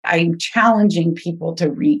I'm challenging people to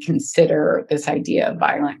reconsider this idea of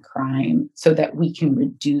violent crime so that we can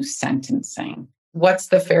reduce sentencing. What's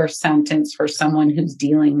the fair sentence for someone who's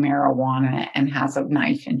dealing marijuana and has a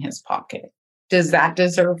knife in his pocket? Does that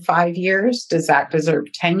deserve 5 years? Does that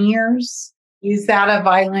deserve 10 years? Is that a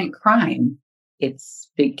violent crime? It's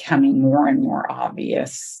becoming more and more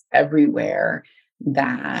obvious everywhere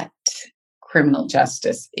that criminal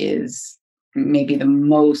justice is maybe the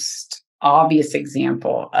most obvious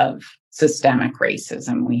example of systemic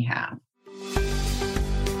racism we have.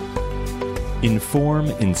 Inform,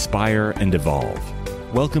 inspire, and evolve.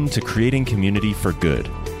 Welcome to Creating Community for Good,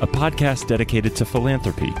 a podcast dedicated to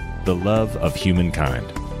philanthropy, the love of humankind.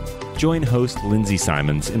 Join host Lindsay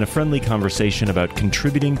Simons in a friendly conversation about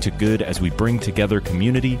contributing to good as we bring together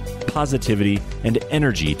community, positivity, and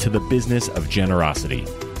energy to the business of generosity.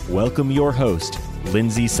 Welcome your host,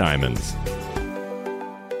 Lindsay Simons.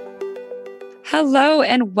 Hello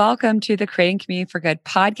and welcome to the Creating Community for Good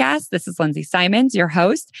podcast. This is Lindsay Simons, your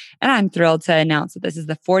host, and I'm thrilled to announce that this is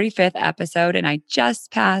the 45th episode and I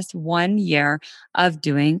just passed 1 year of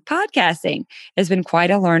doing podcasting. It's been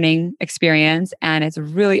quite a learning experience and it's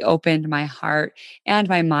really opened my heart and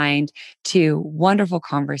my mind to wonderful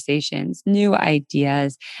conversations, new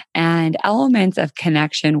ideas, and elements of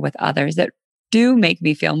connection with others that do make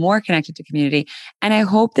me feel more connected to community. And I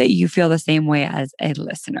hope that you feel the same way as a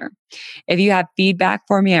listener. If you have feedback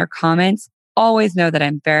for me or comments, always know that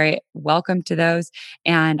I'm very welcome to those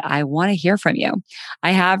and I want to hear from you.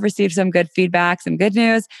 I have received some good feedback, some good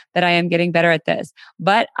news that I am getting better at this,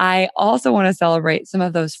 but I also want to celebrate some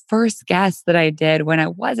of those first guests that I did when I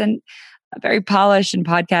wasn't very polished in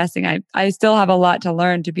podcasting. I still have a lot to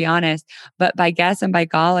learn, to be honest, but by guess and by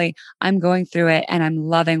golly, I'm going through it and I'm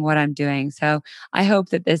loving what I'm doing. So I hope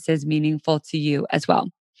that this is meaningful to you as well.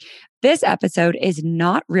 This episode is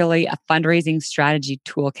not really a fundraising strategy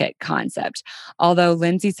toolkit concept, although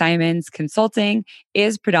Lindsay Simons Consulting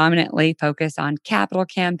is predominantly focused on capital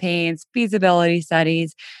campaigns, feasibility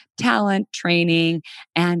studies, talent training,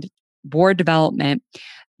 and board development.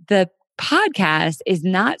 The podcast is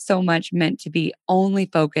not so much meant to be only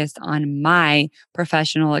focused on my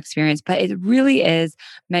professional experience, but it really is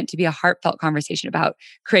meant to be a heartfelt conversation about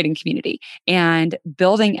creating community and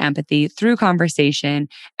building empathy through conversation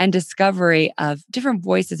and discovery of different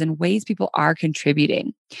voices and ways people are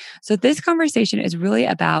contributing. So this conversation is really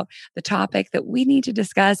about the topic that we need to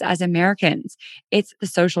discuss as Americans. It's the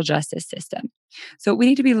social justice system. So we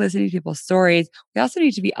need to be listening to people's stories. We also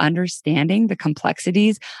need to be understanding the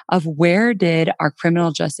complexities of where did our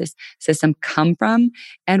criminal justice system come from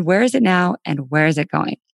and where is it now and where is it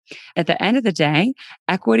going? At the end of the day,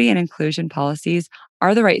 equity and inclusion policies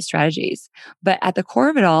are the right strategies. But at the core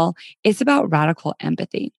of it all, it's about radical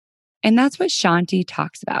empathy. And that's what Shanti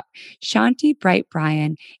talks about. Shanti Bright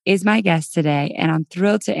Bryan is my guest today, and I'm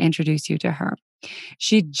thrilled to introduce you to her.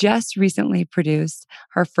 She just recently produced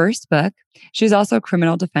her first book. She's also a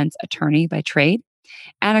criminal defense attorney by trade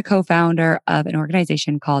and a co-founder of an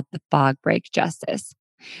organization called the Fog Break Justice.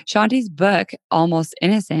 Shanti's book, Almost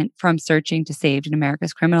Innocent: From Searching to Saved in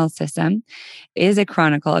America's Criminal System, is a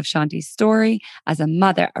chronicle of Shanti's story as a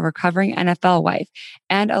mother, a recovering NFL wife,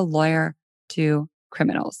 and a lawyer to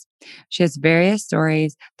criminals. She has various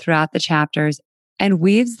stories throughout the chapters and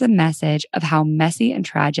weaves the message of how messy and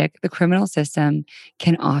tragic the criminal system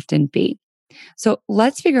can often be. So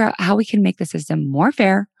let's figure out how we can make the system more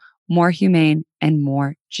fair, more humane, and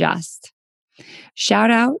more just. Shout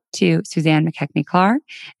out to Suzanne McKechnie Clark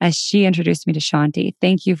as she introduced me to Shanti.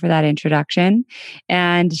 Thank you for that introduction.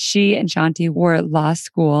 And she and Shanti were law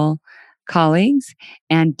school colleagues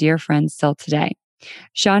and dear friends still today.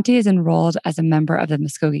 Shanti is enrolled as a member of the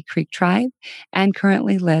Muskogee Creek tribe and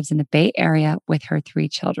currently lives in the Bay Area with her 3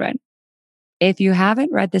 children. If you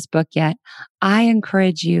haven't read this book yet, I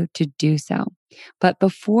encourage you to do so. But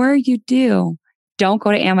before you do, don't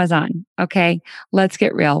go to Amazon, okay? Let's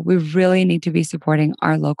get real. We really need to be supporting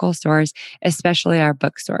our local stores, especially our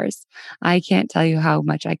bookstores. I can't tell you how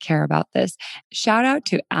much I care about this. Shout out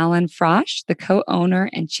to Alan Frosch, the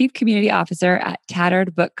co-owner and chief community officer at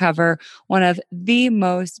Tattered Book Cover, one of the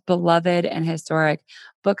most beloved and historic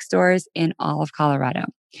bookstores in all of Colorado.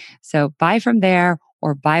 So buy from there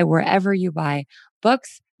or buy wherever you buy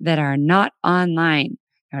books that are not online,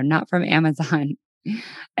 are not from Amazon.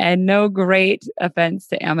 And no great offense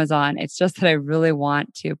to Amazon. It's just that I really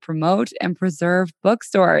want to promote and preserve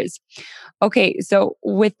bookstores. Okay, so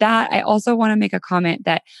with that, I also want to make a comment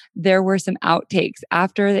that there were some outtakes.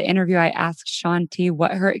 After the interview, I asked Shanti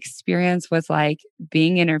what her experience was like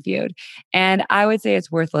being interviewed. And I would say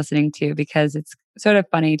it's worth listening to because it's sort of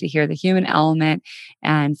funny to hear the human element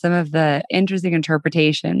and some of the interesting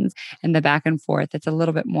interpretations and the back and forth. It's a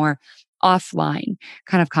little bit more offline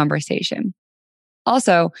kind of conversation.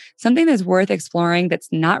 Also, something that's worth exploring that's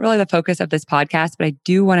not really the focus of this podcast, but I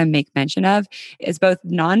do want to make mention of is both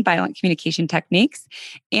nonviolent communication techniques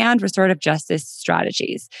and restorative justice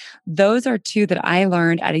strategies. Those are two that I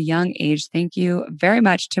learned at a young age. Thank you very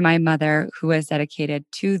much to my mother, who is dedicated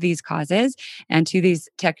to these causes and to these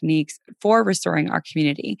techniques for restoring our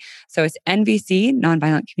community. So it's NVC,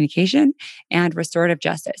 nonviolent communication, and restorative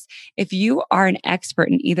justice. If you are an expert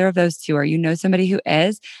in either of those two, or you know somebody who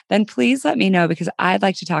is, then please let me know, because I'd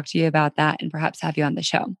like to talk to you about that and perhaps have you on the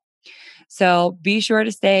show. So be sure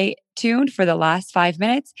to stay tuned for the last 5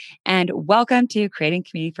 minutes, and welcome to Creating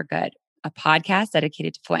Community for Good, a podcast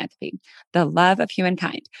dedicated to philanthropy, the love of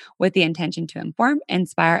humankind, with the intention to inform,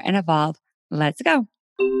 inspire, and evolve. Let's go.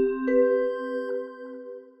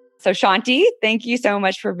 So Shanti, thank you so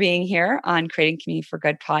much for being here on Creating Community for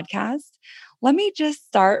Good podcast. Let me just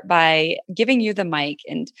start by giving you the mic,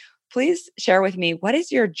 and please share with me, what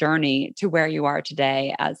is your journey to where you are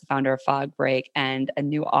today as the founder of Fog Break and a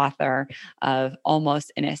new author of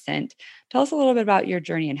Almost Innocent? Tell us a little bit about your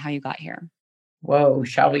journey and how you got here. Whoa,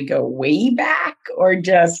 shall we go way back or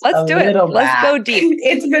just Let's do it. Let's go deep.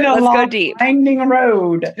 It's been a long, winding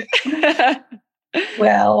road.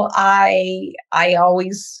 Well, I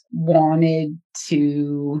always wanted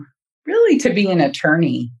to be an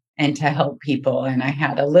attorney and to help people. And I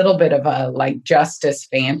had a little bit of a justice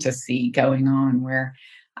fantasy going on, where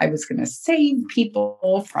I was going to save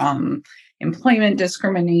people from employment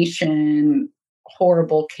discrimination,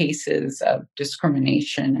 horrible cases of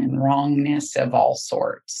discrimination and wrongness of all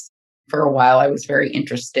sorts. For a while, I was very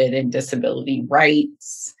interested in disability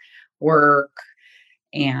rights work.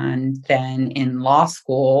 And then in law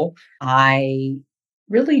school, I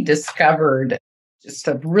really discovered just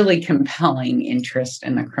a really compelling interest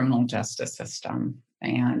in the criminal justice system.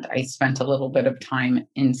 And I spent a little bit of time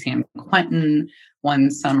in San Quentin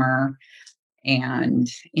one summer. And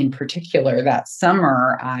in particular, that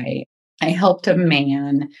summer, I helped a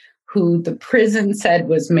man who the prison said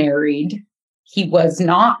was married. He was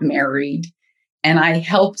not married. And I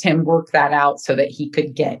helped him work that out so that he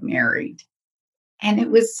could get married. And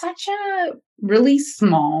it was such a really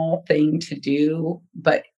small thing to do,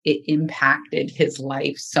 but it impacted his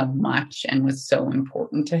life so much and was so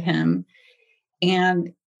important to him.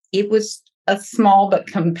 And it was a small but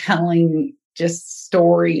compelling just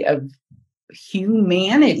story of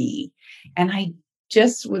humanity. And I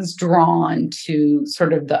just was drawn to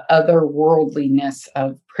sort of the otherworldliness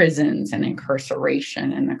of prisons and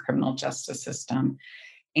incarceration and the criminal justice system,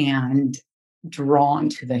 and drawn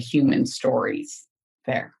to the human stories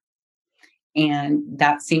there. And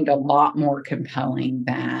that seemed a lot more compelling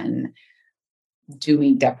than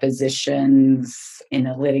doing depositions in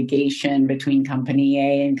a litigation between company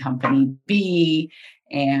A and company B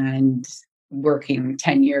and working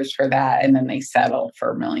 10 years for that. And then they settle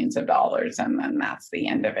for millions of dollars. And then that's the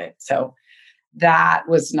end of it. So that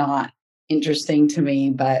was not interesting to me.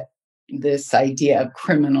 But this idea of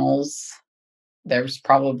criminals, there's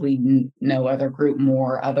probably no other group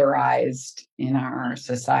more otherized in our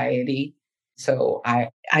society. So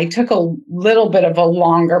I took a little bit of a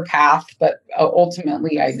longer path, but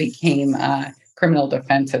ultimately I became a criminal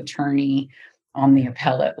defense attorney on the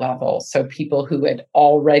appellate level. So people who had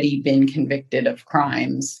already been convicted of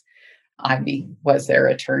crimes, I was their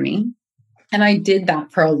attorney. And I did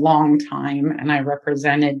that for a long time. And I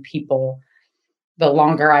represented people. The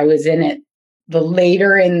longer I was in it, the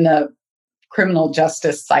later in the criminal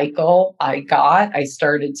justice cycle I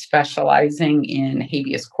started specializing in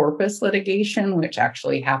habeas corpus litigation, which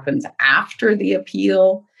actually happens after the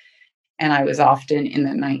appeal. And I was often in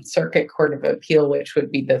the Ninth Circuit Court of Appeal, which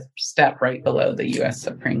would be the step right below the U.S.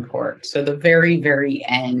 Supreme Court. So the very, very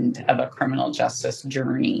end of a criminal justice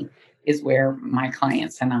journey is where my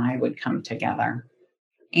clients and I would come together.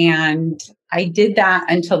 And I did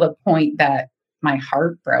that until the point that my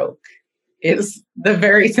heart broke, is the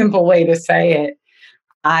very simple way to say it.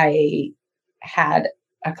 I had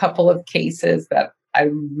a couple of cases that I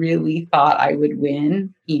really thought I would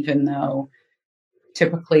win, even though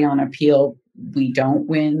typically on appeal, we don't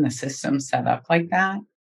win. The system's set up like that.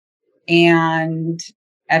 And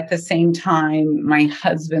at the same time, my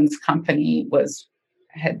husband's company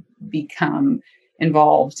had become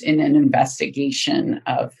involved in an investigation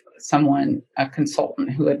of someone, a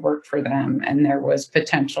consultant who had worked for them, and there was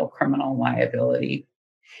potential criminal liability.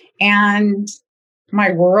 And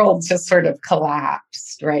my world just sort of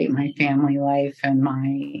collapsed, right? My family life and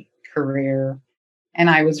my career.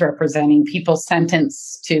 And I was representing people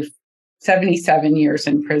sentenced to 77 years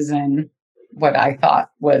in prison, what I thought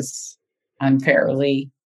was unfairly,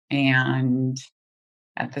 and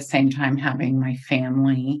at the same time having my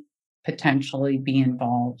family potentially be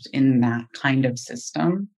involved in that kind of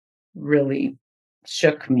system really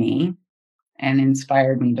shook me and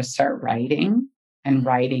inspired me to start writing and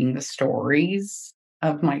writing the stories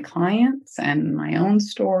of my clients and my own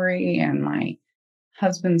story and my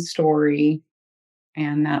husband's story.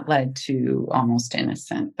 And that led to Almost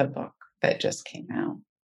Innocent, the book that just came out.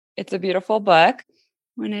 It's a beautiful book.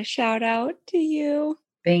 I want to shout out to you.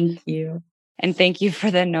 Thank you. And thank you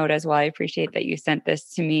for the note as well. I appreciate that you sent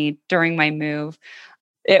this to me during my move.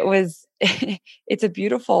 It's a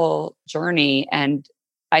beautiful journey. And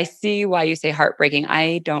I see why you say heartbreaking.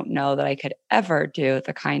 I don't know that I could ever do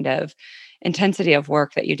the kind of intensity of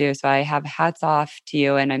work that you do. So I have hats off to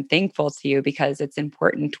you and I'm thankful to you because it's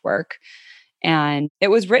important work. And it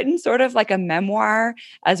was written sort of like a memoir,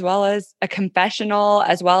 as well as a confessional,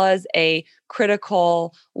 as well as a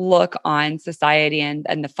critical look on society and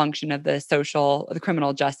the function of the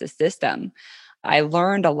criminal justice system. I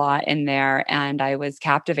learned a lot in there, and I was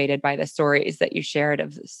captivated by the stories that you shared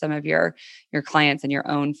of some of your clients and your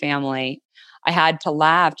own family. I had to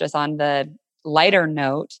laugh just on the lighter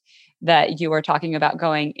note that you were talking about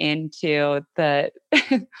going into the,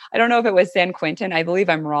 I don't know if it was San Quentin. I believe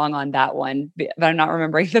I'm wrong on that one, but I'm not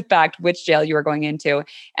remembering the fact which jail you were going into.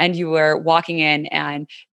 And you were walking in and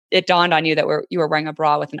it dawned on you that you were wearing a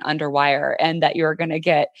bra with an underwire and that you were going to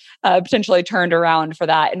get potentially turned around for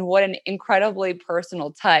that. And what an incredibly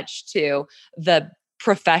personal touch to the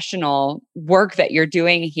professional work that you're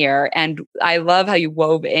doing here. And I love how you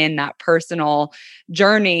wove in that personal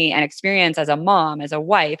journey and experience as a mom, as a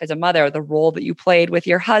wife, as a mother, the role that you played with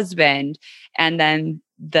your husband, and then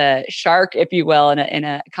the shark, if you will, in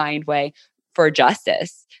a kind way, for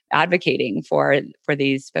justice, advocating for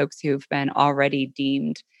these folks who've been already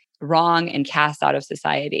deemed wrong and cast out of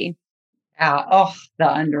society. The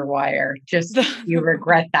underwire. Just, you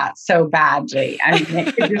regret that so badly. I mean,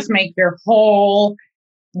 it could just make your whole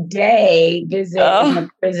day visit in the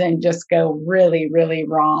prison just go really, really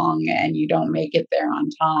wrong, and you don't make it there on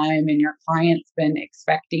time, and your client's been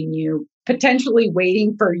expecting you, potentially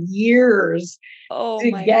waiting for years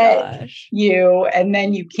to get you, and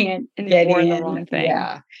then you can't get in. The wrong thing.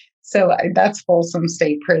 Yeah. So that's Folsom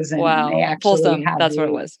State Prison. Wow. They actually Folsom, that's what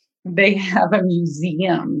it was. They have a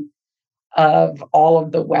museum of all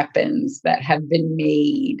of the weapons that have been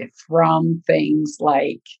made from things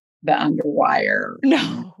like the underwire.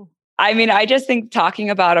 No. I mean, I just think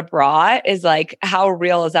talking about a bra is like, how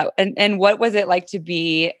real is that? And what was it like to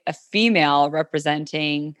be a female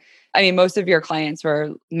representing? I mean, most of your clients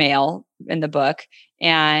were male in the book.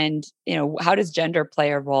 And, how does gender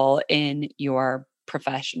play a role in your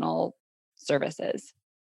professional services?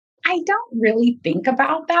 I don't really think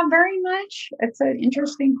about that very much. It's an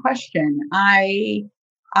interesting question. I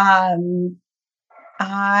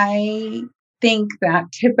think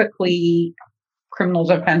that typically criminal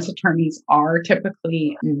defense attorneys are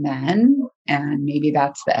typically men, and maybe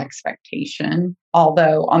that's the expectation.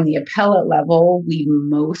 Although on the appellate level, we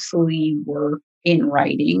mostly work in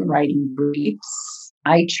writing briefs.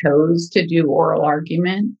 I chose to do oral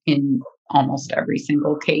argument in almost every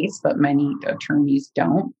single case, but many attorneys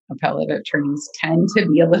don't. Appellate attorneys tend to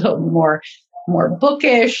be a little more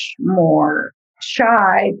bookish, more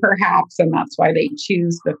shy, perhaps, and that's why they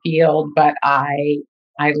choose the field. But I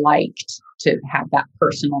liked to have that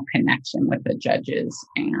personal connection with the judges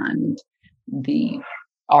and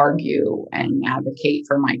argue and advocate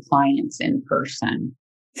for my clients in person.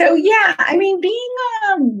 So yeah, I mean, being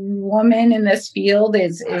a woman in this field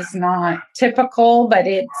is not typical, but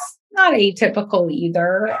it's not atypical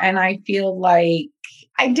either. And I feel like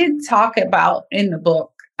I did talk about in the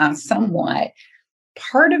book somewhat.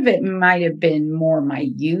 Part of it might have been more my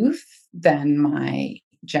youth than my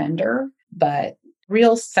gender, but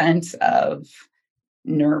real sense of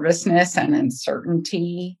nervousness and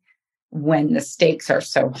uncertainty when the stakes are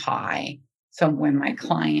so high. So when my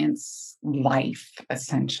client's life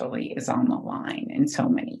essentially is on the line in so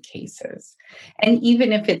many cases. And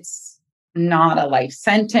even if it's not a life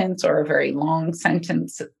sentence or a very long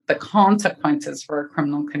sentence, the consequences for a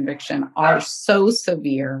criminal conviction are so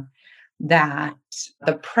severe that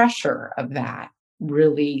the pressure of that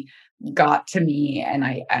really got to me, and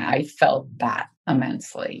I felt that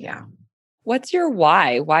immensely. Yeah. What's your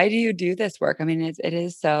why? Why do you do this work? I mean, it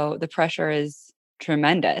is so, the pressure is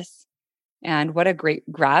tremendous, and what a great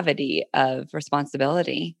gravity of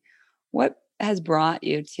responsibility. What has brought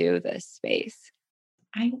you to this space?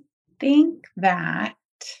 I think that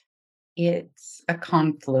it's a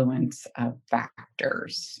confluence of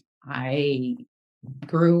factors. I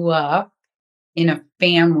grew up in a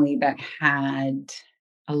family that had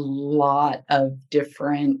a lot of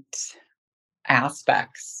different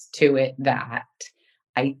aspects to it that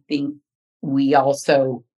I think we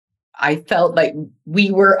also I felt like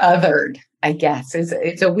we were othered, I guess.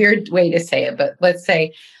 It's a weird way to say it, but let's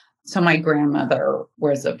say so my grandmother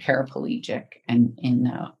was a paraplegic and in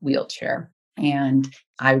a wheelchair. And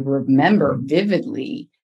I remember vividly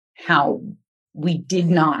how we did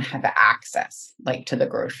not have access like to the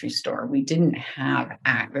grocery store. We didn't have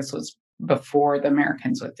this was before the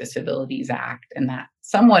Americans with Disabilities Act, and that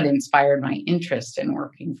somewhat inspired my interest in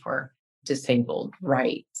working for disabled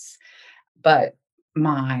rights. But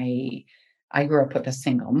I grew up with a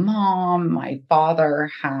single mom. My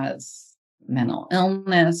father has mental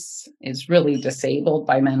illness, is really disabled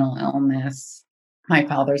by mental illness. My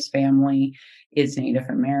father's family is Native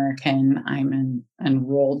American. I'm an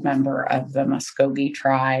enrolled member of the Muskogee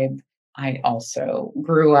tribe. I also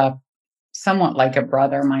grew up somewhat like a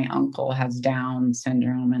brother. My uncle has Down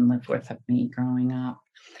syndrome and lived with me growing up.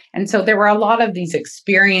 And so there were a lot of these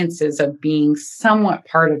experiences of being somewhat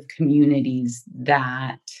part of communities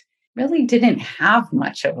that really didn't have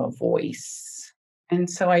much of a voice. And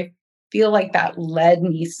so I feel like that led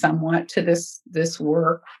me somewhat to this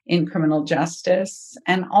work in criminal justice,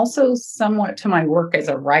 and also somewhat to my work as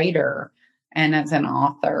a writer and as an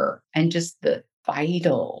author, and just the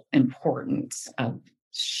vital importance of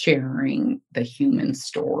sharing the human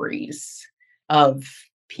stories of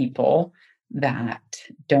people that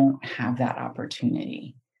don't have that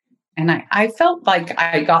opportunity. And I felt like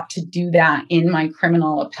I got to do that in my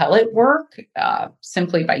criminal appellate work,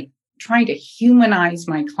 simply by trying to humanize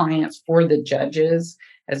my clients for the judges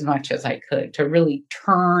as much as I could, to really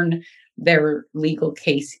turn their legal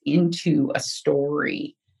case into a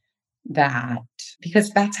story because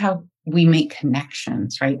that's how we make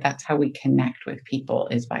connections, right? That's how we connect with people,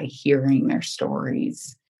 is by hearing their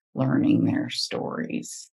stories, learning their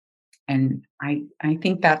stories. And I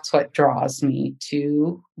think that's what draws me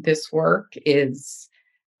to this work. Is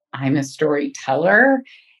I'm a storyteller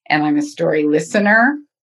and I'm a story listener.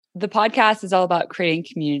 The podcast is all about creating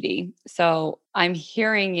community. So I'm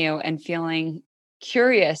hearing you and feeling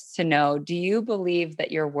curious to know, do you believe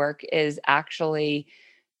that your work is actually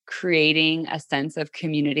creating a sense of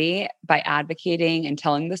community by advocating and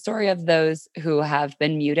telling the story of those who have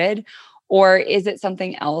been muted? Or is it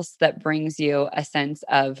something else that brings you a sense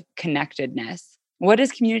of connectedness? What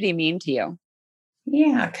does community mean to you?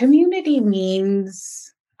 Yeah, community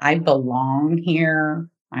means I belong here.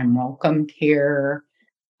 I'm welcomed here.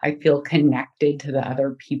 I feel connected to the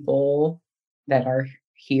other people that are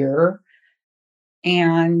here.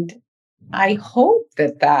 And I hope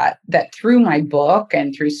that through my book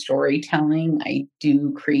and through storytelling, I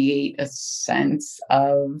do create a sense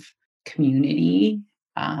of community,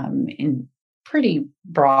 in pretty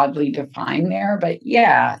broadly defined there. But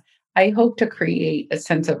yeah, I hope to create a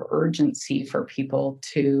sense of urgency for people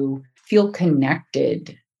to feel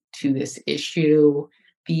connected to this issue,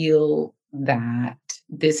 feel that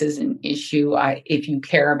this is an issue. If you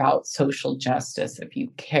care about social justice, if you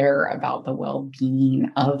care about the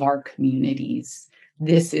well-being of our communities,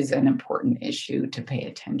 this is an important issue to pay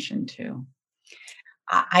attention to.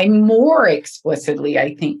 I more explicitly,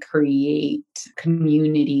 I think, create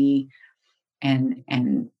community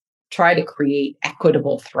and try to create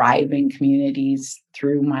equitable, thriving communities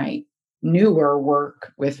through my newer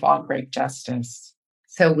work with Fog Break Justice.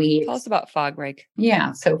 So Tell us about Fog Break.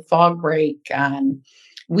 Yeah, so Fog Break,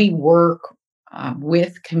 we work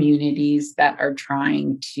with communities that are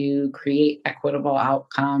trying to create equitable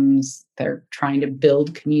outcomes. They're trying to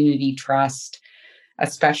build community trust,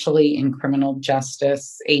 especially in criminal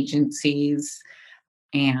justice agencies.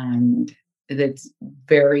 And it's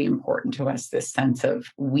very important to us, this sense of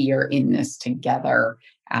we are in this together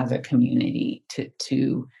as a community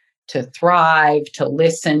to thrive, to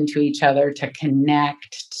listen to each other, to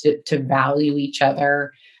connect, to value each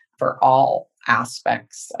other for all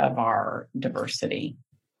aspects of our diversity.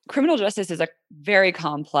 Criminal justice is a very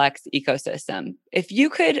complex ecosystem. If you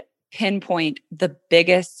could pinpoint the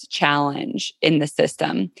biggest challenge in the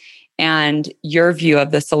system and your view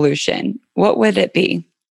of the solution, what would it be?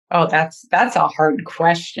 Oh, that's a hard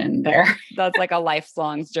question there. That's like a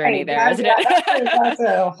lifelong journey there, isn't it? That's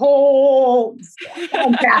a whole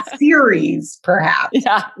series, perhaps.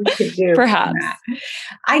 Yeah, we could do perhaps.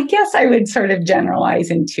 I guess I would sort of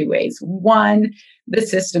generalize in two ways. One, the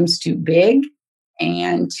system's too big,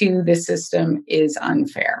 and two, the system is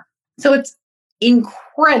unfair. So it's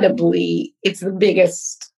the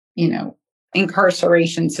biggest,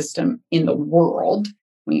 incarceration system in the world.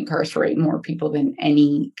 We incarcerate more people than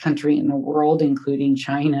any country in the world, including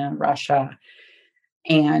China, Russia.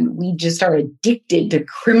 And we just are addicted to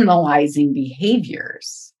criminalizing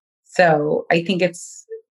behaviors. So I think it's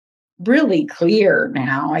really clear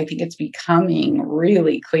now. I think it's becoming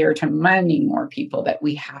really clear to many more people that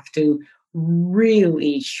we have to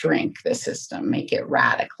really shrink the system, make it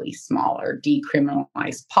radically smaller,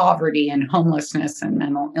 decriminalize poverty and homelessness and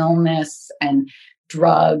mental illness and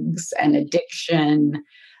drugs and addiction.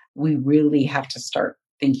 We really have to start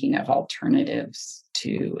thinking of alternatives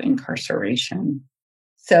to incarceration.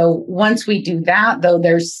 So once we do that, though,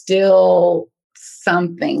 there's still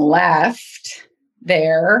something left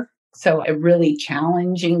there. So really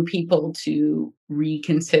challenging people to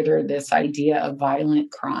reconsider this idea of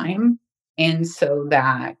violent crime. And so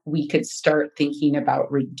that we could start thinking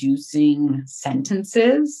about reducing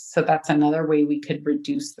sentences. So that's another way we could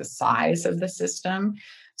reduce the size of the system.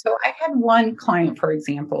 So I had one client, for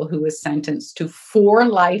example, who was sentenced to 4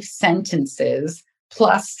 life sentences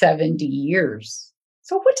plus 70 years.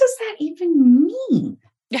 So what does that even mean?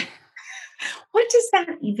 What does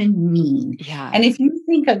that even mean? Yeah. And if you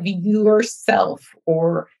think of yourself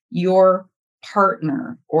or your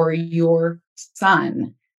partner or your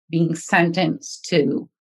son being sentenced to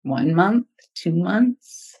 1 month, 2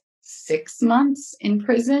 months, 6 months in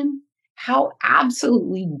prison, how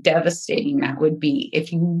absolutely devastating that would be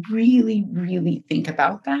if you really, really think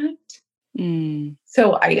about that.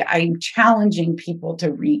 So I'm challenging people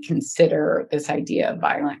to reconsider this idea of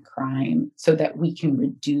violent crime so that we can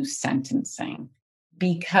reduce sentencing.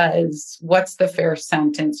 Because what's the fair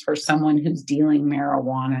sentence for someone who's dealing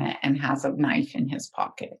marijuana and has a knife in his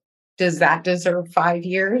pocket? Does that deserve 5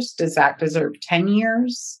 years? Does that deserve 10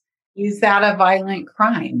 years? Is that a violent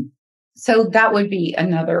crime? So that would be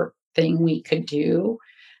another thing we could do.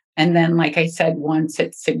 And then, like I said, once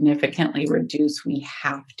it's significantly reduced, we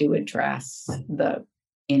have to address the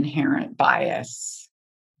inherent bias.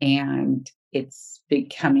 And it's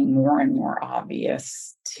becoming more and more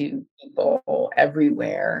obvious to people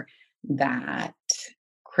everywhere that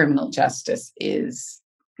criminal justice is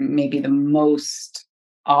maybe the most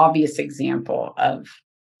obvious example of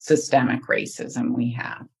systemic racism we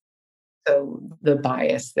have. So the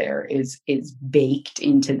bias there is baked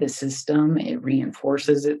into the system. It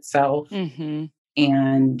reinforces itself. Mm-hmm.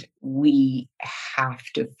 And we have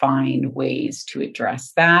to find ways to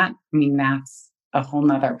address that. I mean, that's a whole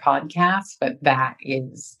nother podcast, but that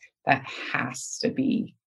has to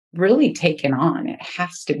be really taken on. It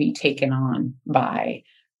has to be taken on by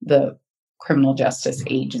the criminal justice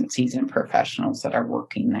agencies and professionals that are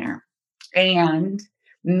working there. And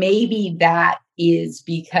maybe that is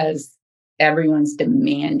because everyone's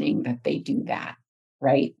demanding that they do that,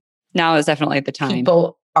 right? Now is definitely the time.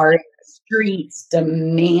 People are in the streets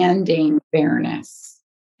demanding fairness.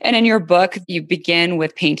 And in your book, you begin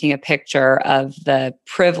with painting a picture of the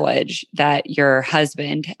privilege that your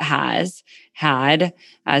husband has had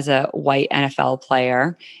as a white NFL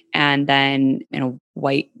player and then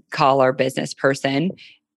white collar business person.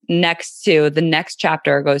 Next to the next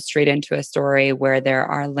chapter goes straight into a story where there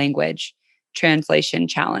are language translation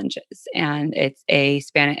challenges. And it's a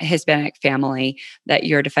Hispanic family that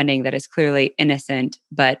you're defending that is clearly innocent,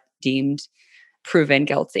 but deemed proven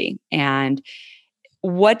guilty. And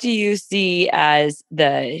what do you see as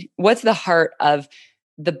what's the heart of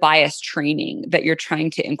the bias training that you're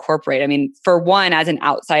trying to incorporate? I mean, for one, as an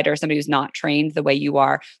outsider, somebody who's not trained the way you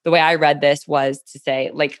are, the way I read this was to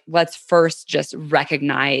say, let's first just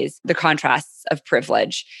recognize the contrasts of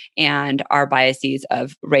privilege and our biases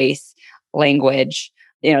of race, language.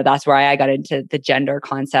 That's where I got into the gender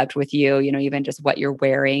concept with you, even just what you're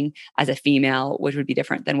wearing as a female, which would be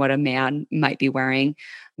different than what a man might be wearing.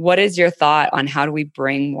 What is your thought on how do we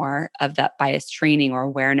bring more of that bias training or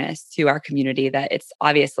awareness to our community that it's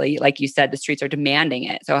obviously, like you said, the streets are demanding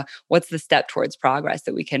it. So what's the step towards progress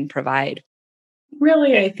that we can provide?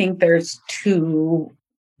 Really, I think there's 2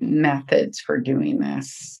 methods for doing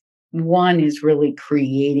this. One is really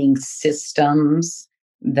creating systems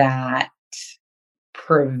that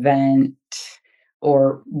prevent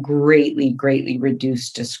or greatly, greatly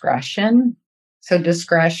reduce discretion. So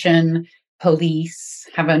discretion, police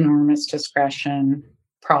have enormous discretion,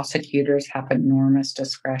 prosecutors have enormous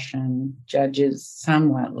discretion, judges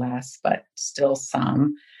somewhat less, but still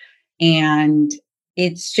some. And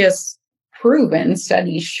it's just proven,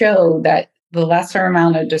 studies show that the lesser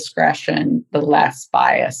amount of discretion, the less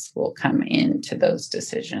bias will come into those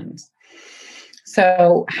decisions.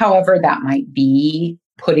 So, however that might be,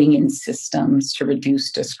 putting in systems to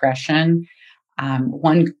reduce discretion.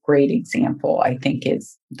 One great example, I think,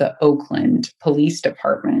 is the Oakland Police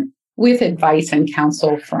Department, with advice and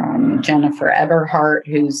counsel from Jennifer Eberhardt,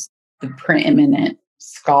 who's the preeminent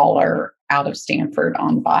scholar out of Stanford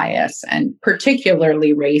on bias, and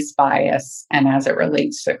particularly race bias, and as it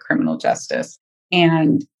relates to criminal justice.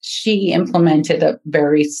 And she implemented a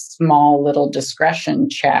very small little discretion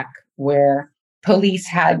check where police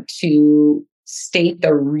had to state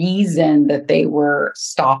the reason that they were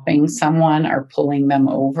stopping someone or pulling them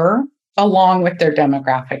over, along with their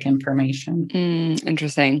demographic information.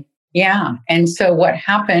 Interesting. Yeah. And so what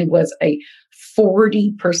happened was a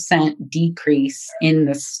 40% decrease in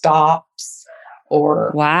the stops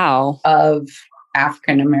of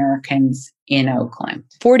African Americans in Oakland.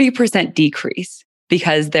 40% decrease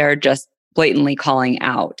because they're just blatantly calling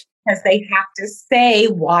out. Because they have to say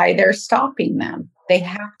why they're stopping them. They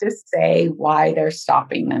have to say why they're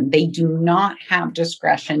stopping them. They do not have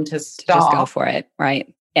discretion to stop. Just go for it,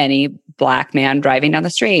 right? Any Black man driving down the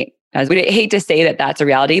street. As we hate to say that that's a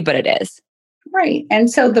reality, but it is. Right. And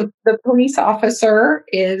so the police officer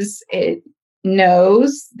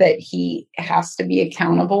knows that he has to be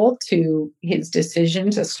accountable to his decision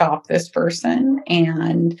to stop this person.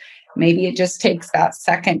 And maybe it just takes that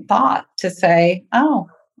second thought to say, oh,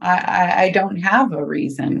 I don't have a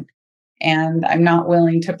reason. And I'm not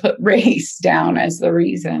willing to put race down as the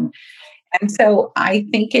reason. And so I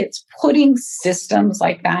think it's putting systems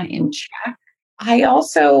like that in check. I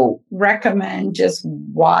also recommend just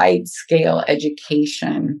wide-scale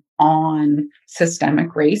education on systemic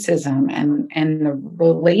racism and the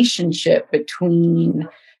relationship between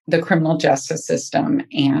the criminal justice system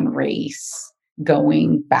and race,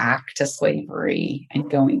 going back to slavery and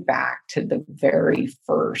going back to the very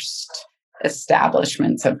first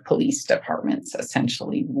establishments of police departments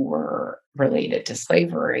essentially were related to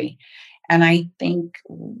slavery. And I think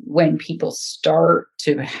when people start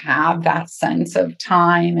to have that sense of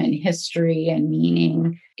time and history and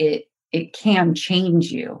meaning, it can change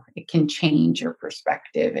you. It can change your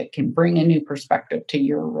perspective. It can bring a new perspective to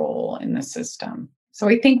your role in the system. So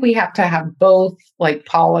I think we have to have both, like,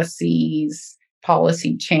 policies,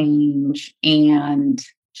 policy change, and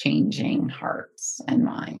changing hearts and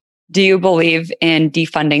minds. Do you believe in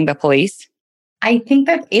defunding the police? I think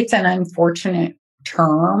that it's an unfortunate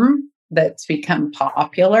term that's become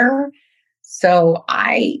popular. So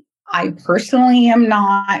I personally am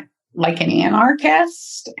not like an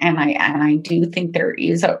anarchist, and I do think there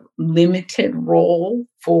is a limited role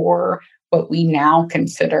for what we now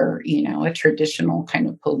consider, a traditional kind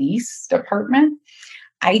of police department.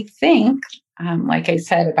 I think, like I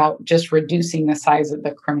said, about just reducing the size of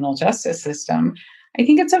the criminal justice system, I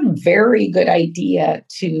think it's a very good idea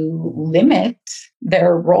to limit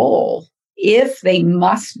their role. If they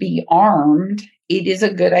must be armed, it is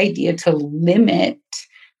a good idea to limit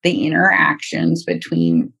the interactions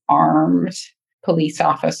between armed police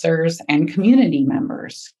officers and community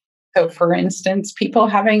members. So, for instance, people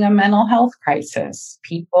having a mental health crisis,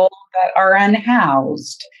 people that are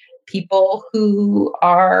unhoused, people who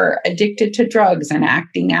are addicted to drugs and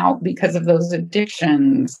acting out because of those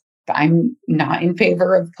addictions. I'm not in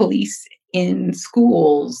favor of police in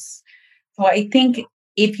schools. So I think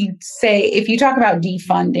if you talk about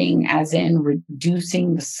defunding as in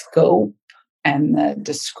reducing the scope and the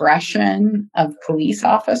discretion of police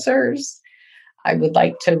officers, I would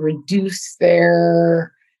like to reduce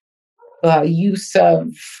their use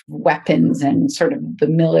of weapons and sort of the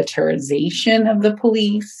militarization of the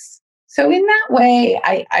police. So in that way,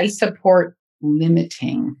 I support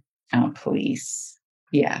limiting police.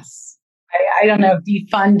 Yes. I don't know if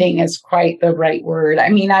defunding is quite the right word. I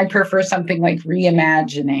mean, I prefer something like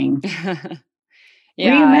reimagining.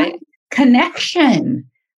 Connection.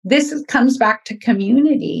 This comes back to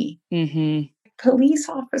community. Mm-hmm. Police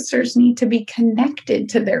officers need to be connected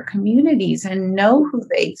to their communities and know who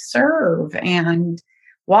they serve and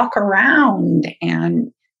walk around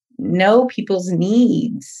and know people's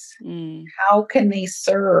needs. How can they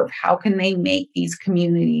serve? How can they make these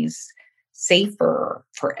communities safer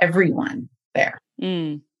for everyone there?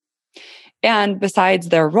 And besides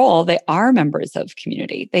their role, they are members of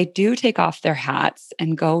community. They do take off their hats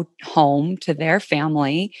and go home to their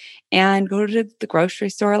family and go to the grocery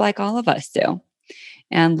store like all of us do,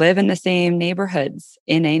 and live in the same neighborhoods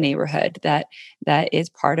in a neighborhood that is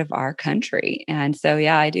part of our country. And so,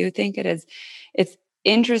 yeah, I do think it's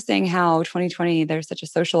interesting how 2020, there's such a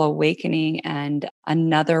social awakening and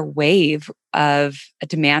another wave of a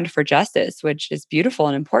demand for justice, which is beautiful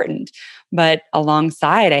and important. But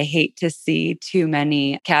alongside, I hate to see too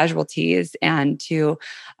many casualties and the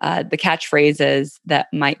catchphrases that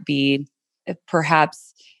might be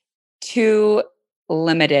perhaps too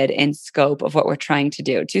limited in scope of what we're trying to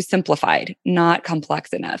do, too simplified, not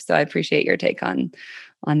complex enough. So I appreciate your take on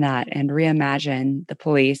that, and reimagine the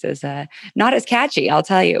police as not as catchy, I'll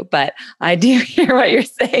tell you, but I do hear what you're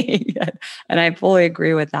saying. And I fully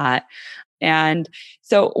agree with that. And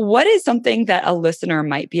so, what is something that a listener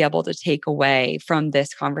might be able to take away from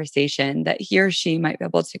this conversation that he or she might be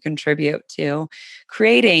able to contribute to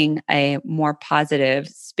creating a more positive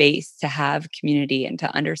space to have community and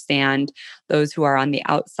to understand those who are on the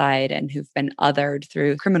outside and who've been othered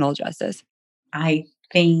through criminal justice? I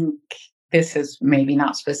think this is maybe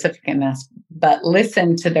not specific enough, but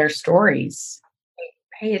listen to their stories.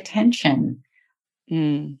 Pay attention.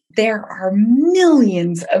 There are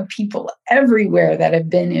millions of people everywhere that have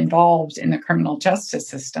been involved in the criminal justice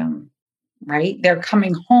system, right? They're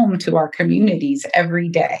coming home to our communities every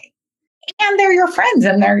day. And they're your friends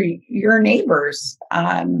and they're your neighbors,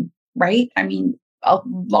 right? I mean, a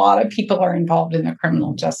lot of people are involved in the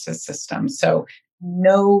criminal justice system. So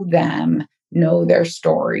know them, know their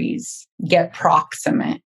stories, get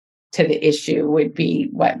proximate to the issue would be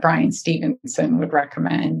what Bryan Stevenson would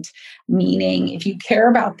recommend. Meaning, if you care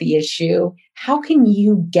about the issue, how can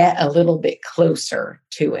you get a little bit closer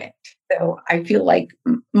to it? So I feel like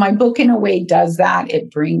my book in a way does that.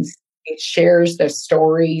 It shares the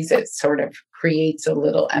stories. It sort of creates a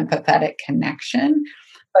little empathetic connection.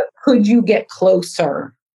 But could you get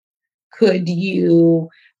closer? Could you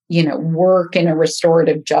work in a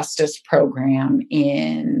restorative justice program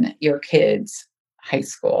in your kids' high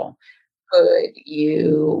school? Could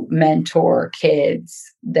you mentor kids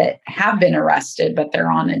that have been arrested, but they're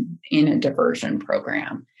in a diversion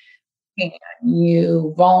program? Can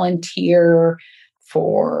you volunteer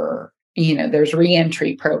for, there's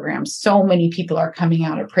reentry programs. So many people are coming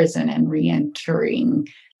out of prison and reentering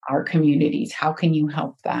our communities. How can you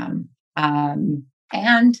help them?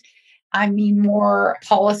 More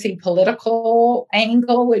policy political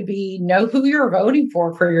angle would be know who you're voting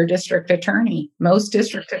for your district attorney. Most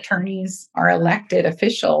district attorneys are elected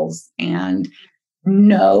officials, and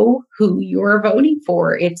know who you're voting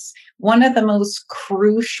for. It's one of the most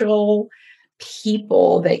crucial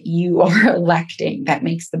people that you are electing that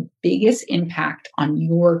makes the biggest impact on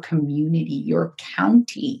your community, your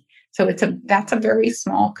county. So that's a very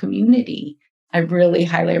small community. I really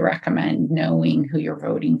highly recommend knowing who you're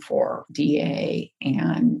voting for. DA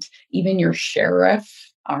and even your sheriff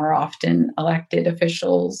are often elected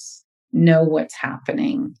officials. Know what's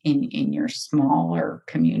happening in your smaller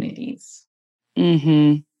communities.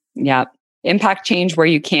 Yeah. Impact change where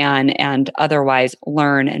you can, and otherwise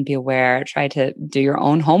learn and be aware. Try to do your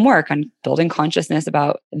own homework on building consciousness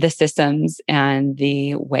about the systems and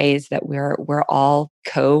the ways that we're all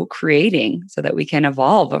co-creating so that we can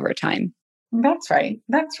evolve over time. That's right.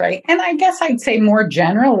 And I guess I'd say more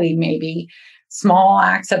generally, maybe small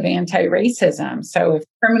acts of anti-racism. So if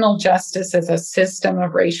criminal justice is a system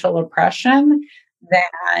of racial oppression,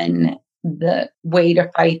 then the way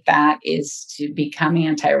to fight that is to become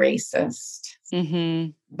anti-racist.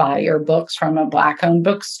 Buy your books from a Black-owned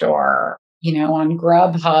bookstore. On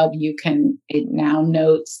Grubhub, it now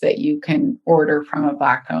notes that you can order from a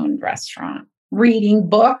Black-owned restaurant. Reading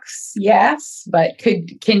books, yes, but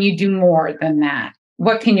can you do more than that?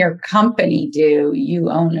 What can your company do? You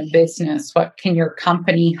own a business. What can your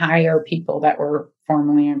company hire people that were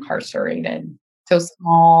formerly incarcerated? So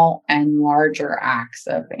small and larger acts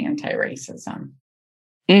of anti-racism.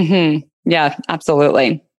 Yeah,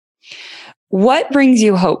 absolutely. What brings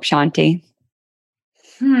you hope, Shanti?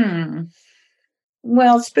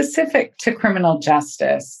 Well, specific to criminal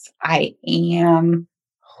justice, I am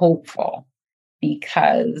hopeful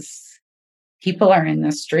because people are in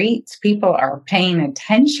the streets. People are paying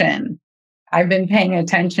attention. I've been paying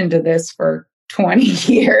attention to this for 20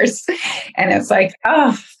 years. And it's like,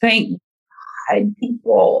 oh, thank God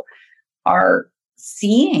people are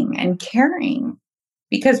seeing and caring,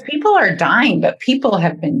 because people are dying, but people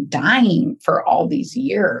have been dying for all these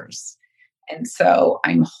years. And so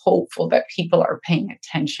I'm hopeful that people are paying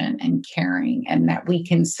attention and caring, and that we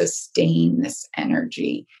can sustain this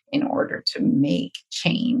energy in order to make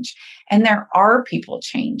change. And there are people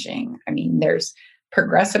changing. I mean, there's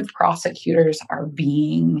progressive prosecutors are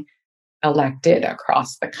being elected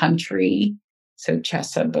across the country. So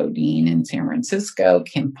Chesa Boudin in San Francisco,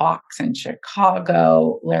 Kim Foxx in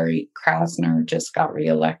Chicago, Larry Krasner just got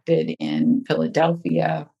reelected in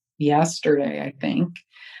Philadelphia yesterday, I think.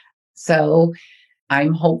 So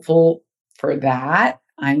I'm hopeful for that.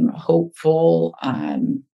 I'm hopeful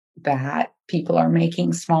that people are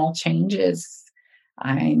making small changes.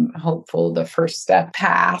 I'm hopeful the first step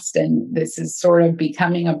passed, and this is sort of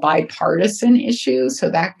becoming a bipartisan issue. So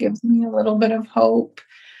that gives me a little bit of hope.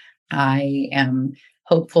 I am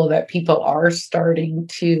hopeful that people are starting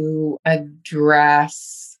to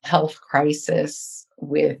address health crisis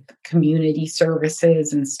with community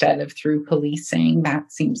services instead of through policing.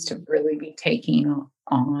 That seems to really be taking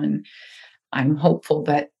on. I'm hopeful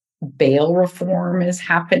that bail reform is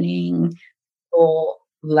happening.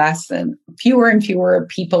 Fewer and fewer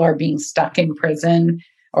people are being stuck in prison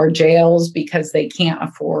or jails because they can't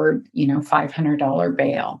afford, $500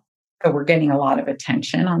 bail. So we're getting a lot of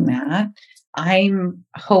attention on that. I'm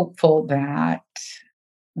hopeful that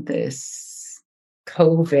this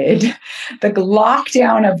COVID, the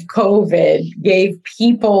lockdown of COVID gave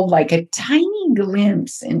people like a tiny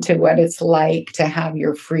glimpse into what it's like to have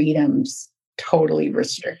your freedoms totally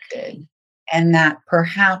restricted. And that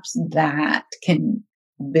perhaps that can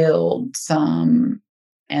build some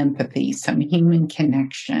empathy, some human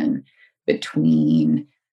connection between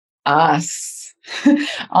us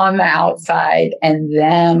on the outside and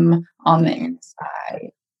them on the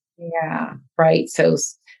inside. Yeah, right. So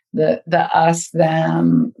the us,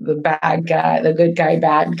 them, the bad guy, the good guy,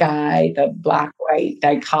 bad guy, the black-white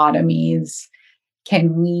dichotomies.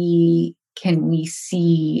 Can we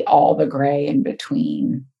see all the gray in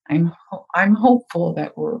between? I'm hopeful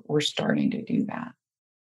that we're starting to do that.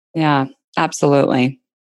 Yeah, absolutely.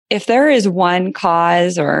 If there is one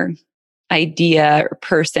cause or idea or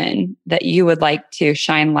person that you would like to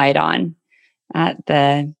shine light on now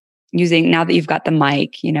that you've got the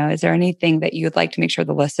mic, is there anything that you would like to make sure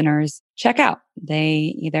the listeners check out?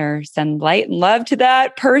 They either send light and love to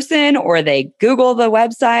that person or they Google the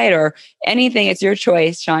website or anything. It's your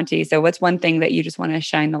choice, Shanti. So what's one thing that you just want to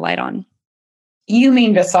shine the light on? You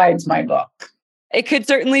mean besides my book? It could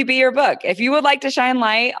certainly be your book. If you would like to shine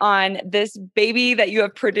light on this baby that you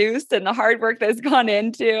have produced and the hard work that's gone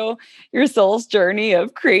into your soul's journey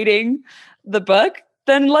of creating the book,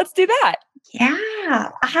 then let's do that. Yeah.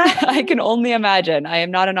 I can only imagine. I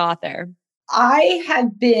am not an author. I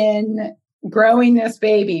had been growing this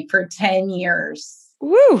baby for 10 years.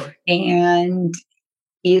 Woo! And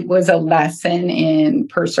it was a lesson in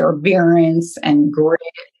perseverance and grit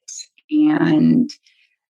and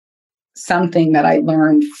something that I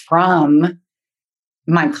learned from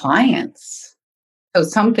my clients. So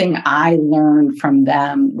something I learned from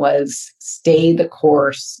them was stay the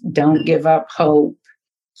course, don't give up hope,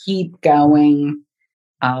 keep going,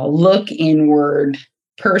 look inward,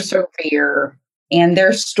 persevere. And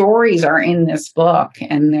their stories are in this book,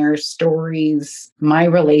 and their stories, my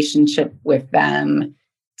relationship with them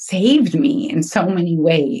saved me in so many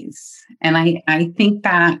ways. And I think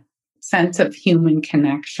that sense of human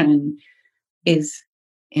connection is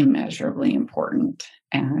immeasurably important.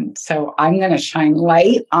 And so I'm going to shine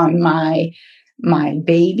light on my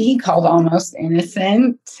baby called Almost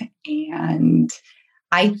Innocent. And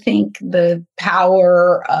I think the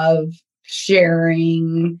power of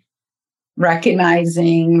sharing,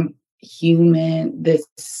 recognizing this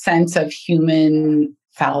sense of human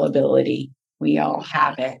fallibility. We all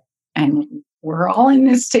have it, and we're all in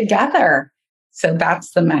this together. So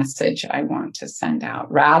that's the message I want to send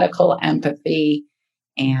out: radical empathy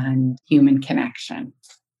and human connection.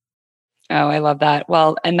 Oh, I love that.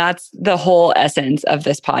 Well, and that's the whole essence of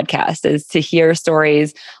this podcast, is to hear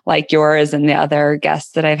stories like yours and the other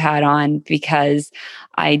guests that I've had on, because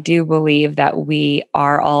I do believe that we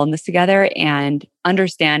are all in this together, and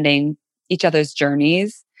understanding each other's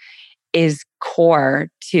journeys is core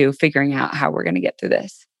to figuring out how we're going to get through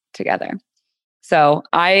this together. So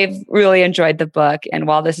I've really enjoyed the book. And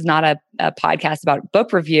while this is not a podcast about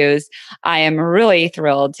book reviews, I am really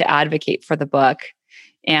thrilled to advocate for the book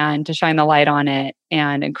and to shine the light on it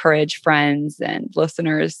and encourage friends and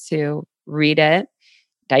listeners to read it,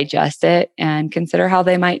 digest it, and consider how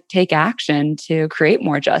they might take action to create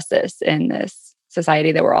more justice in this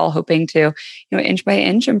society that we're all hoping to, inch by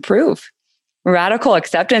inch improve. Radical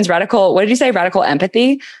acceptance, what did you say? Radical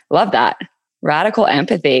empathy? Love that. Radical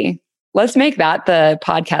empathy. Let's make that the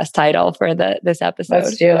podcast title for this episode.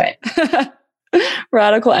 Let's do it.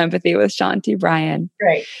 Radical Empathy with Shanti Bryan.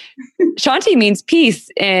 Great. Shanti means peace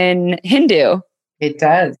in Hindu. It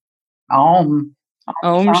does. Om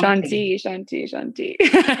Shanti, Shanti, Shanti.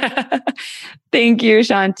 Thank you,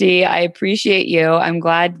 Shanti. I appreciate you. I'm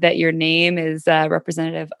glad that your name is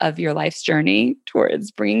representative of your life's journey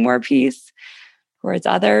towards bringing more peace towards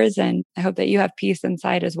others. And I hope that you have peace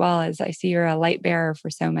inside as well, as I see you're a light bearer for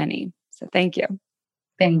so many. So thank you.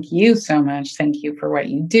 Thank you so much. Thank you for what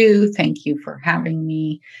you do. Thank you for having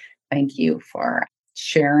me. Thank you for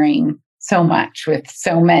sharing so much with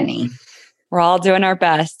so many. We're all doing our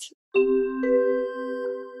best.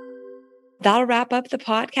 That'll wrap up the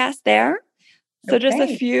podcast there. So just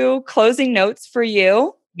a few closing notes for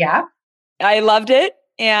you. Yeah. I loved it.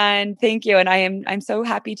 And thank you. And I'm so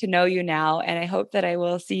happy to know you now. And I hope that I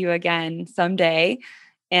will see you again someday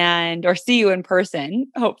or see you in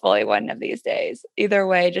person, hopefully one of these days. Either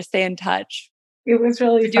way, just stay in touch. It was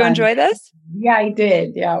really fun. Did you enjoy this? Yeah, I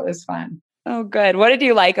did. Yeah, it was fun. Oh, good. What did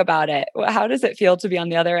you like about it? How does it feel to be on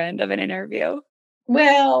the other end of an interview?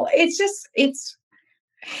 Well,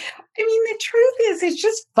 the truth is, it's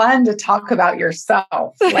just fun to talk about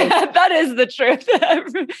yourself. Like, that is the truth.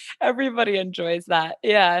 Everybody enjoys that.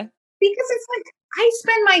 Yeah. Because it's like, I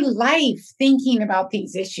spend my life thinking about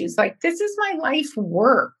these issues. Like, this is my life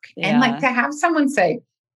work. Yeah. And like to have someone say,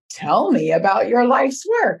 tell me about your life's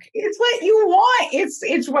work. It's what you want.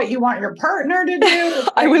 It's what you want your partner to do.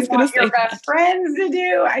 I was going to say your best friends to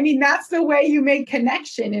do. I mean, that's the way you make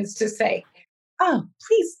connection, is to say, oh,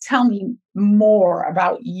 please tell me more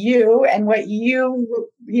about you and what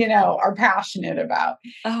you are passionate about.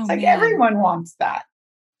 Oh, it's like, man. Everyone wants that.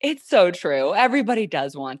 It's so true. Everybody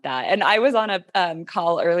does want that. And I was on a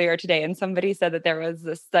call earlier today, and somebody said that there was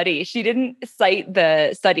a study. She didn't cite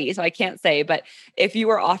the study, so I can't say, but if you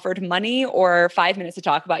were offered money or 5 minutes to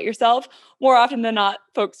talk about yourself, more often than not,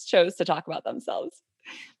 folks chose to talk about themselves.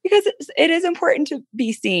 Because it is important to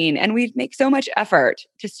be seen, and we make so much effort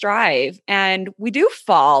to strive, and we do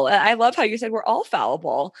fall. I love how you said we're all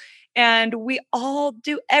fallible, and we all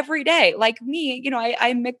do every day. Like me,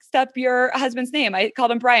 I mixed up your husband's name. I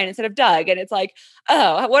called him Brian instead of Doug. And it's like,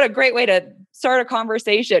 oh, what a great way to start a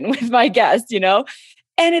conversation with my guest, And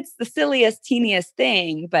it's the silliest, teeniest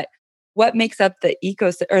thing, but what makes up the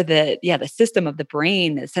ecosystem, or the system of the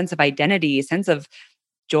brain, the sense of identity, sense of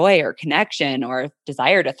joy or connection or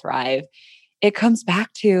desire to thrive, it comes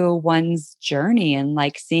back to one's journey and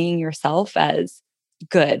like seeing yourself as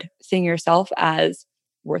good, seeing yourself as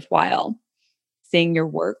worthwhile, seeing your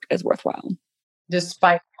work as worthwhile.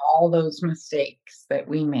 Despite all those mistakes that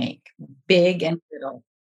we make, big and little.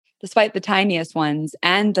 Despite the tiniest ones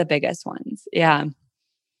and the biggest ones. Yeah.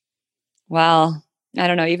 Well, I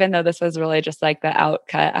don't know, even though this was really just like the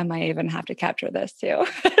outcut, I might even have to capture this too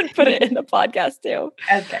and put it in the podcast too.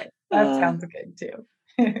 Okay. That sounds good too.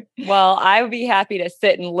 Well, I would be happy to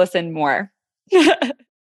sit and listen more.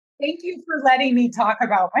 Thank you for letting me talk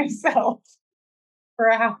about myself for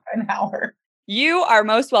half an hour. You are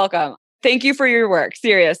most welcome. Thank you for your work,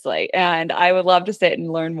 seriously. And I would love to sit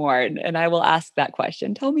and learn more. And I will ask that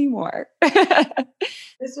question. Tell me more.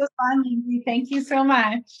 This was fun, Lindsay. Thank you so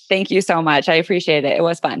much. Thank you so much. I appreciate it. It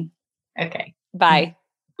was fun. Okay. Bye.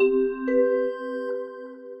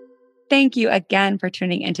 Thank you again for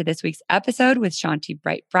tuning into this week's episode with Shanti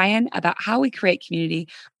Bright Bryan about how we create community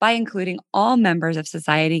by including all members of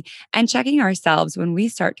society and checking ourselves when we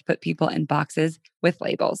start to put people in boxes with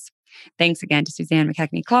labels. Thanks again to Suzanne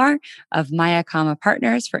McKechnie-Clark of Maya Kama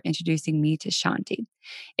Partners for introducing me to Shanti.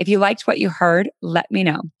 If you liked what you heard, let me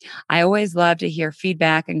know. I always love to hear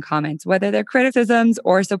feedback and comments, whether they're criticisms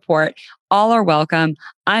or support. All are welcome.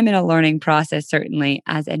 I'm in a learning process, certainly,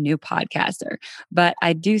 as a new podcaster. But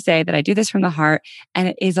I do say that I do this from the heart, and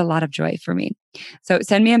it is a lot of joy for me. So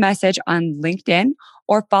send me a message on LinkedIn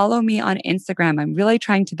or follow me on Instagram. I'm really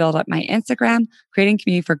trying to build up my Instagram. Creating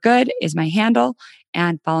Community for Good is my handle,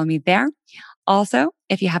 and follow me there. Also,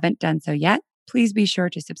 if you haven't done so yet, please be sure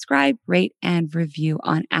to subscribe, rate, and review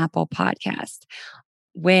on Apple Podcasts.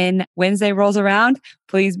 When Wednesday rolls around,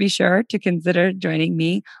 please be sure to consider joining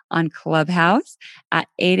me on Clubhouse at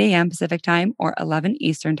 8 a.m. Pacific time or 11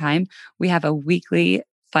 Eastern time. We have a weekly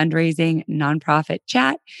fundraising nonprofit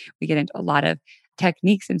chat. We get into a lot of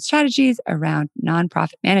techniques and strategies around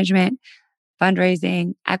nonprofit management,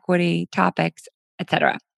 fundraising, equity, topics,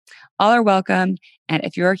 etc. All are welcome. And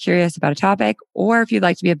if you're curious about a topic, or if you'd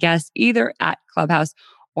like to be a guest either at Clubhouse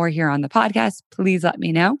or here on the podcast, please let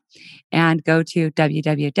me know. And go to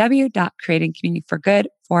www.creatingcommunityforgood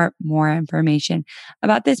for more information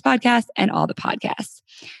about this podcast and all the podcasts.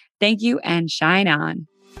 Thank you, and shine on.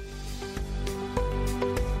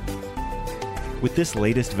 With this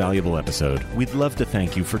latest valuable episode, we'd love to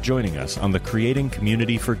thank you for joining us on the Creating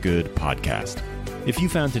Community for Good podcast. If you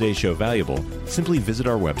found today's show valuable, simply visit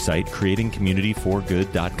our website,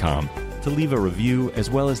 creatingcommunityforgood.com, to leave a review,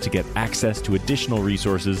 as well as to get access to additional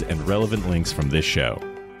resources and relevant links from this show.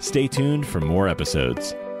 Stay tuned for more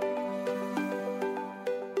episodes.